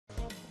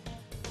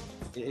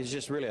It's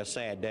just really a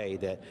sad day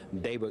that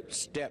they would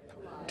step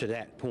to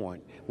that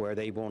point where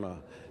they want to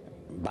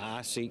buy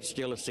a seat,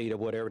 steal a seat, or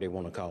whatever they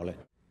want to call it.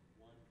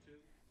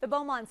 The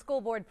Beaumont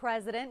School Board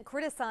president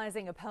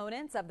criticizing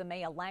opponents of the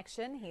May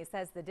election. He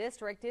says the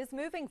district is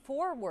moving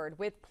forward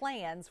with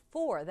plans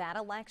for that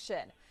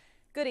election.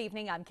 Good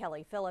evening, I'm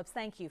Kelly Phillips.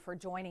 Thank you for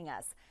joining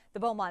us. The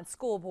Beaumont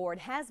School Board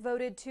has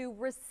voted to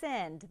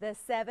rescind the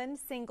 7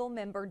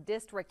 single-member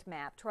district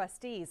map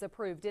trustees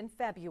approved in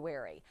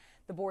February.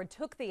 The board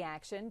took the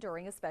action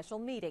during a special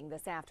meeting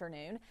this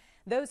afternoon.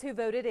 Those who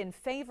voted in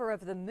favor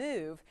of the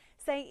move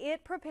say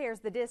it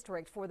prepares the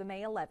district for the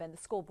May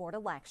 11th school board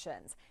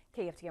elections.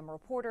 KFTM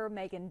reporter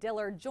Megan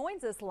Diller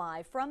joins us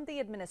live from the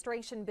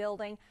administration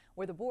building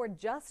where the board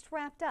just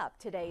wrapped up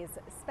today's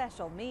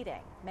special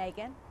meeting.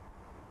 Megan?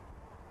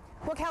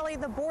 Well, Kelly,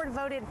 the board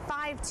voted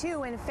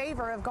 5-2 in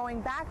favor of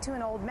going back to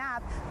an old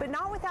map, but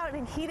not without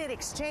a heated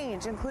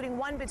exchange, including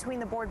one between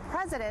the board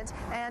president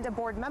and a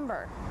board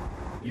member.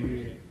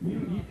 You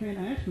can't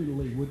ask me to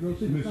leave, Woodrow.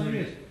 See, the thing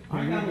is,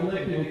 I got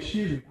elected,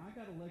 excuse me, I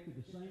got elected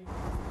the same.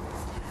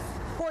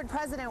 Board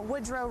President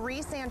Woodrow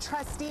Reese and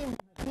trustee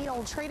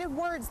Neal traded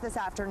words this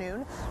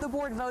afternoon. The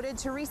board voted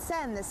to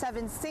rescind the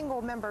 7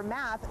 single-member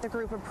map the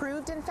group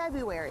approved in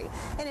February.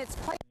 In its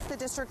place, the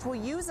district will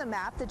use a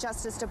map the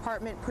Justice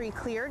Department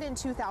pre-cleared in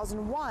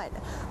 2001.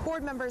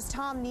 Board members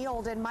Tom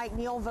Neild and Mike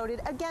Neal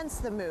voted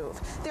against the move.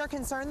 They're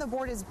concerned the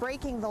board is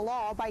breaking the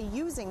law by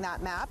using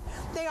that map.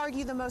 They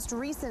argue the most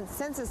recent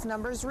census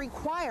numbers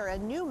require a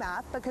new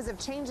map because of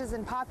changes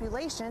in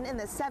population in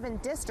the 7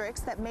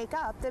 districts that make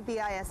up the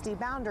BISD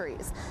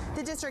boundaries.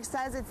 The district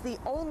says it's the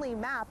only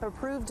map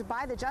approved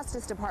by the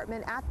Justice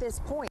Department at this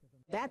point.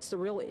 That's the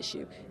real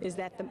issue, is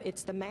that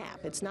it's the map.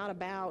 It's not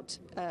about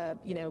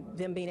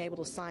them being able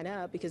to sign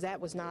up, because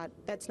that's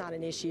not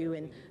an issue,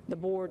 and the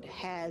board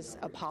has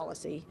a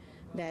policy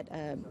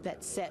that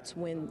sets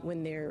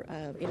when their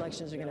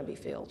elections are going to be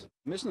filled.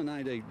 Missing the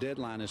 90-day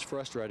deadline is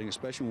frustrating,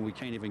 especially when we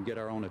can't even get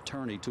our own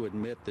attorney to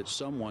admit that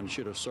someone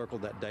should have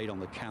circled that date on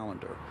the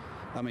calendar.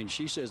 I mean,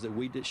 she says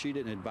that she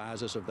didn't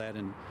advise us of that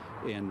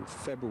in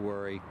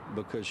February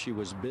because she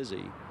was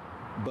busy.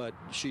 But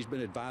she's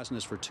been advising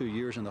us for 2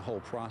 years in the whole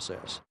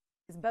process.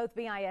 Both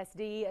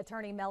BISD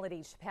attorney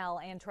Melody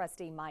Chappell and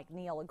trustee Mike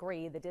Neal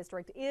agree the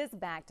district is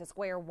back to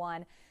square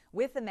one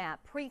with the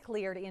map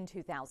pre-cleared in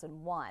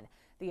 2001.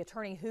 The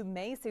attorney who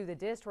may sue the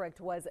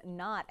district was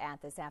not at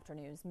this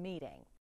afternoon's meeting.